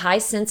person with a high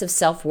sense of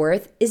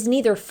self-worth is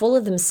neither full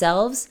of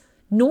themselves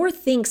nor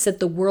thinks that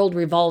the world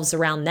revolves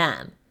around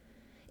them.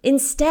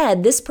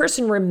 Instead, this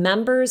person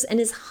remembers and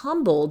is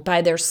humbled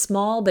by their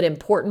small but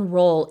important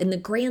role in the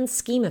grand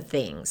scheme of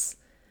things.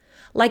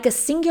 Like a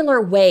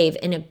singular wave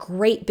in a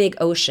great big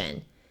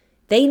ocean,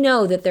 they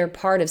know that they're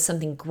part of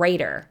something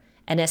greater,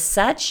 and as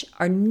such,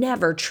 are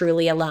never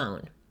truly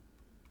alone.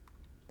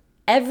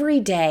 Every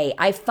day,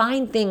 I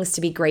find things to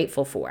be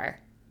grateful for.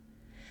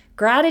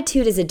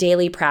 Gratitude is a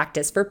daily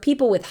practice for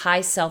people with high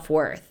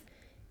self-worth.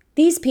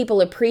 These people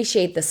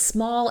appreciate the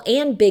small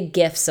and big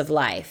gifts of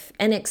life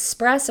and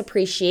express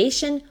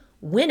appreciation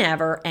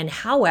whenever and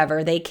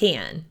however they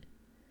can.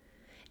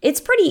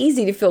 It's pretty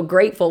easy to feel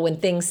grateful when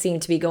things seem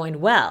to be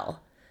going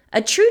well.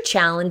 A true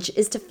challenge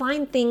is to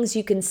find things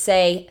you can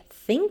say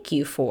thank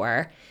you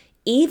for,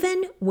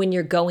 even when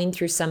you're going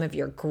through some of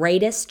your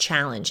greatest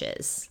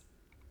challenges.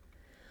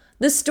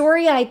 The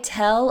story I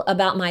tell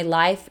about my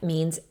life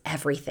means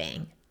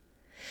everything.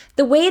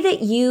 The way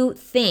that you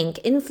think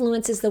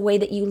influences the way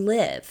that you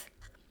live.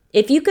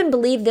 If you can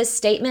believe this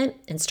statement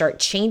and start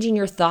changing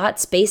your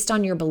thoughts based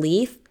on your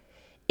belief,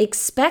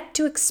 expect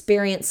to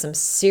experience some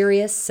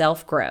serious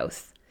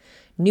self-growth,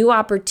 new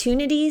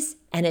opportunities,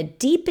 and a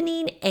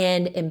deepening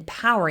and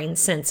empowering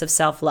sense of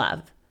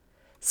self-love.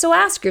 So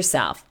ask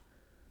yourself,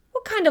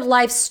 what kind of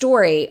life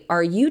story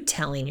are you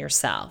telling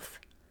yourself?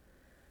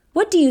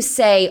 What do you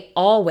say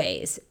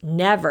always,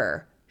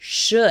 never,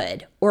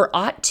 should, or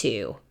ought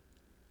to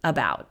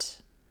about?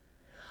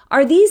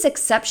 Are these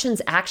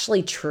exceptions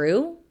actually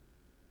true?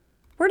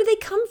 Where do they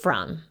come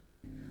from?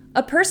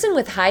 A person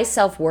with high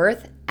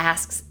self-worth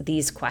asks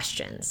these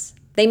questions.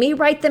 They may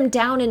write them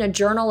down in a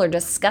journal or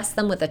discuss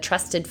them with a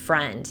trusted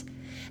friend.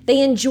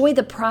 They enjoy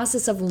the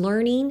process of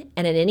learning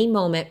and at any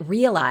moment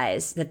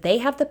realize that they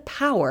have the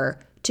power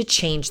to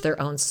change their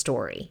own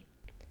story.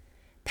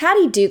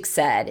 Patty Duke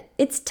said,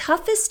 "It's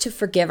toughest to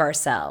forgive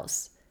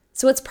ourselves,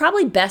 so it's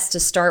probably best to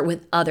start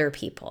with other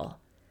people.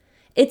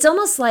 It's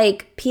almost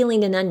like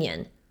peeling an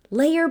onion.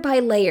 Layer by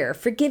layer,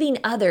 forgiving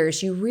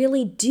others, you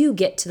really do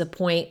get to the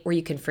point where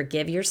you can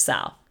forgive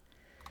yourself."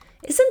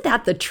 Isn't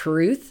that the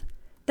truth?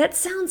 That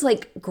sounds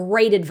like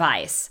great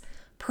advice.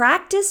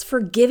 Practice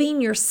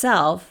forgiving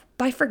yourself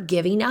by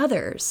forgiving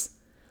others.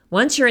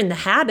 Once you're in the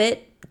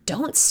habit,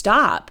 don't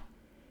stop.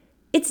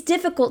 It's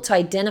difficult to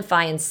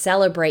identify and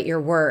celebrate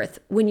your worth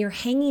when you're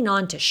hanging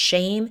on to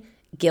shame,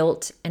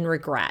 guilt, and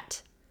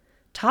regret.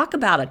 Talk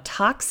about a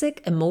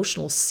toxic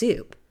emotional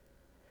soup.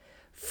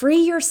 Free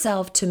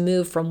yourself to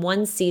move from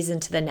one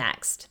season to the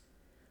next.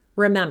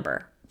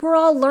 Remember, we're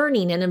all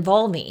learning and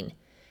evolving.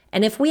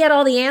 And if we had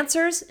all the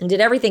answers and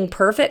did everything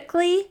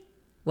perfectly,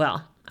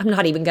 well, I'm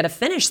not even going to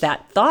finish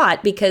that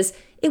thought because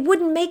it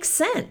wouldn't make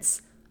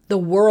sense. The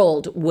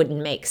world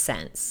wouldn't make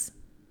sense.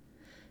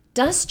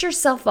 Dust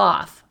yourself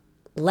off.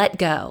 Let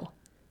go.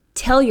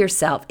 Tell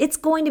yourself it's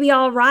going to be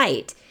all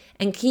right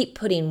and keep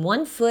putting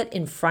one foot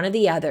in front of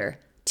the other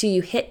till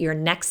you hit your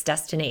next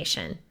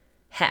destination.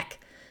 Heck,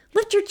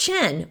 lift your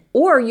chin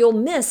or you'll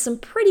miss some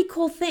pretty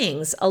cool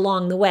things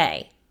along the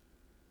way.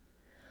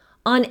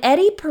 On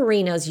Eddie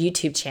Perino's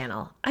YouTube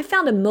channel, I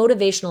found a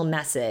motivational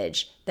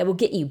message that will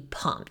get you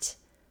pumped.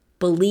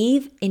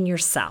 Believe in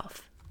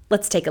yourself.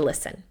 Let's take a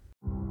listen.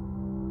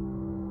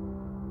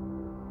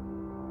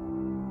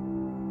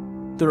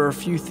 There are a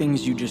few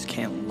things you just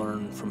can't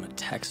learn from a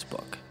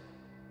textbook.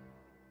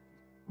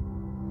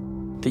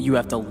 That you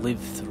have to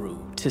live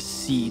through, to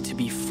see, to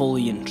be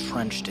fully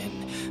entrenched in.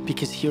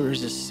 Because here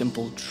is a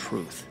simple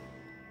truth.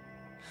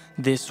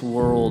 This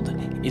world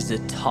is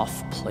a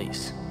tough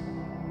place.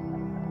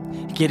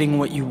 Getting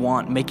what you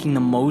want, making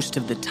the most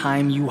of the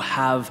time you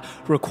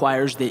have,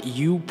 requires that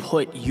you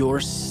put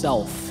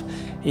yourself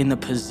in the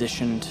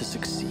position to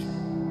succeed.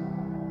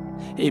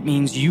 It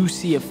means you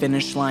see a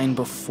finish line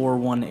before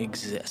one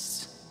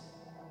exists.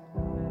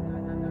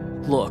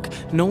 Look,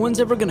 no one's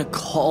ever gonna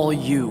call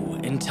you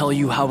and tell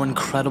you how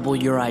incredible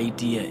your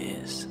idea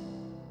is.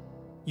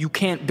 You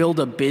can't build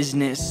a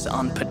business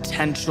on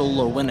potential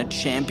or win a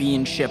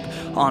championship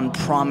on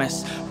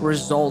promise.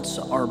 Results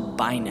are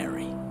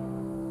binary.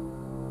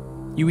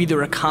 You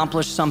either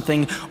accomplished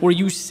something or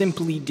you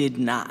simply did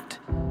not.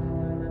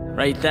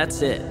 Right?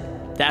 That's it.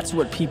 That's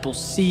what people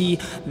see,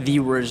 the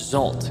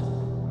result.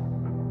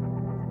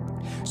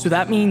 So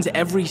that means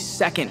every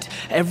second,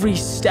 every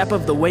step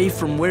of the way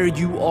from where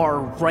you are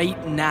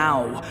right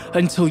now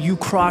until you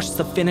cross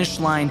the finish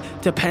line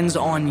depends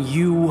on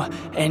you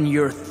and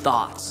your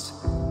thoughts.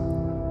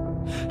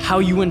 How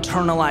you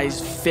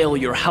internalize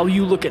failure, how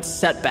you look at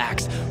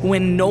setbacks.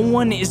 When no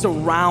one is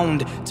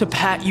around to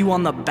pat you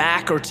on the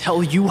back or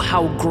tell you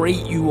how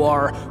great you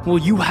are, will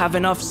you have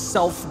enough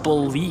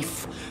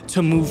self-belief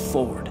to move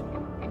forward?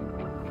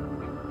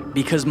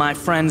 Because my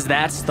friends,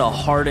 that's the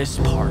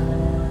hardest part.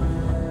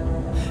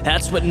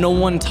 That's what no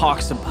one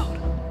talks about.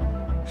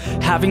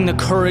 Having the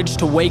courage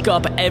to wake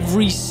up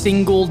every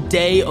single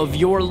day of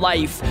your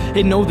life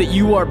and know that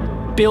you are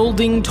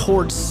building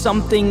towards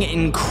something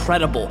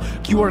incredible.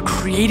 You are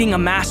creating a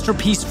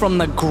masterpiece from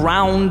the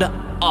ground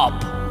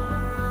up.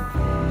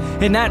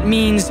 And that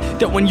means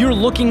that when you're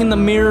looking in the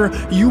mirror,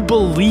 you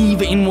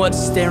believe in what's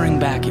staring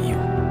back at you.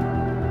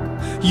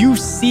 You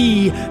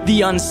see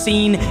the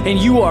unseen and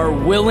you are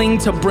willing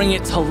to bring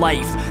it to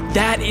life.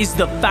 That is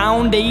the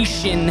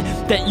foundation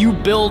that you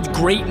build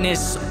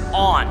greatness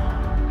on.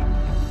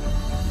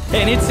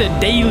 And it's a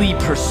daily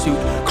pursuit,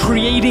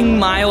 creating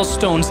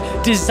milestones,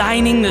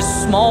 designing the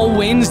small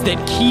wins that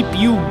keep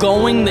you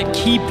going, that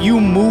keep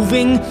you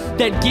moving,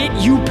 that get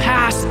you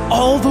past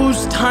all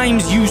those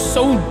times you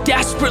so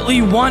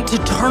desperately want to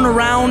turn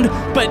around,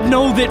 but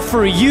know that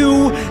for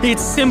you, it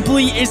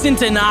simply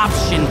isn't an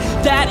option.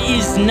 That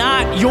is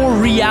not your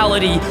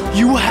reality.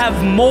 You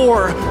have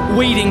more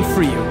waiting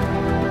for you.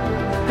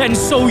 And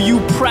so you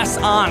press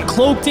on,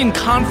 cloaked in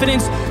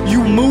confidence,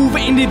 you move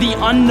into the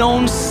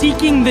unknown,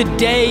 seeking the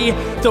day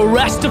the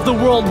rest of the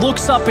world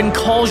looks up and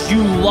calls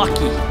you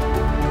lucky.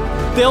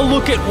 They'll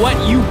look at what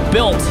you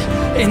built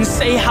and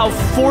say how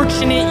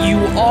fortunate you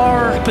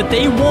are, but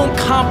they won't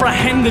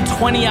comprehend the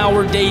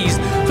 20-hour days,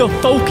 the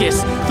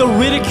focus, the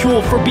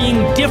ridicule for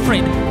being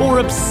different or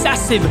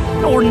obsessive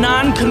or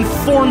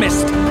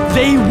nonconformist.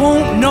 They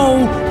won't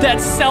know that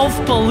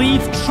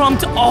self-belief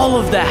trumped all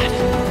of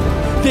that.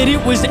 That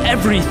it was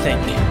everything.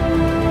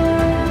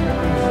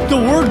 The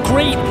word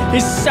great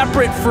is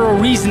separate for a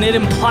reason. It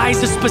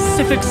implies a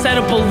specific set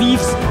of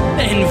beliefs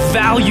and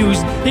values.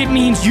 It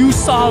means you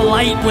saw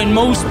light when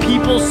most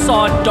people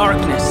saw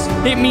darkness.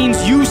 It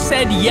means you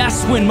said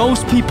yes when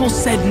most people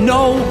said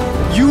no.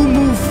 You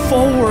moved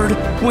forward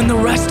when the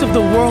rest of the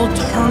world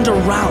turned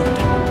around.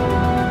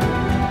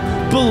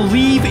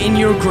 Believe in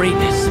your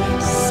greatness.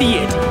 See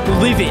it.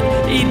 Live it.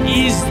 It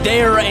is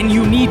there, and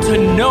you need to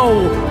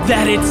know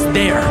that it's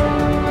there.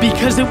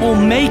 Because it will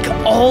make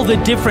all the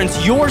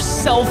difference. Your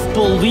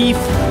self-belief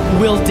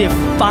will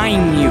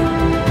define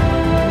you.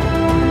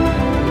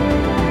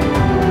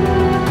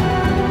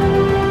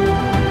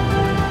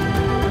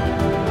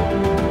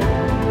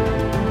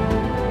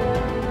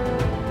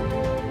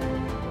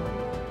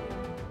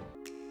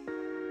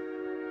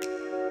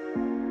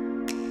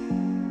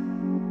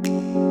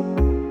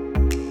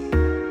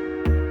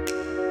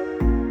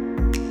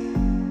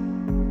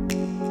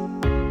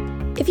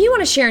 If you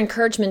want to share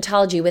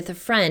Encouragementology with a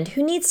friend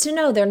who needs to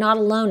know they're not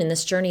alone in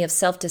this journey of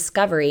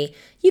self-discovery,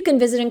 you can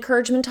visit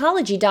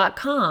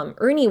encouragementology.com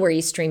or anywhere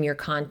you stream your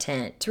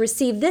content to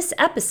receive this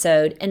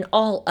episode and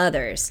all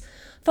others.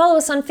 Follow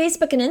us on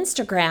Facebook and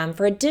Instagram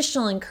for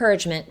additional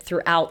encouragement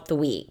throughout the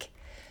week.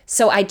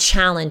 So I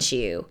challenge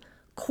you,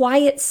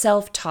 quiet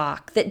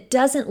self-talk that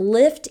doesn't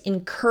lift,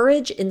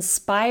 encourage,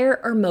 inspire,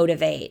 or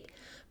motivate.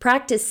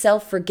 Practice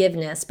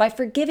self-forgiveness by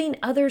forgiving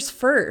others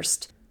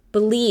first.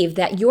 Believe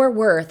that your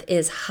worth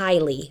is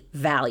highly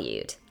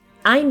valued.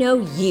 I know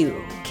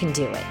you can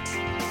do it.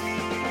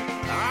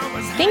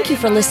 Thank you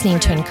for listening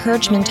to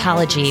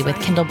Encouragementology with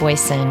Kendall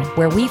Boyson,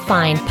 where we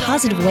find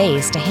positive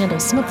ways to handle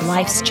some of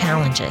life's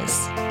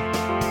challenges.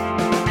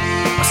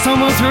 I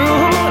stumble through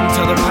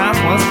until the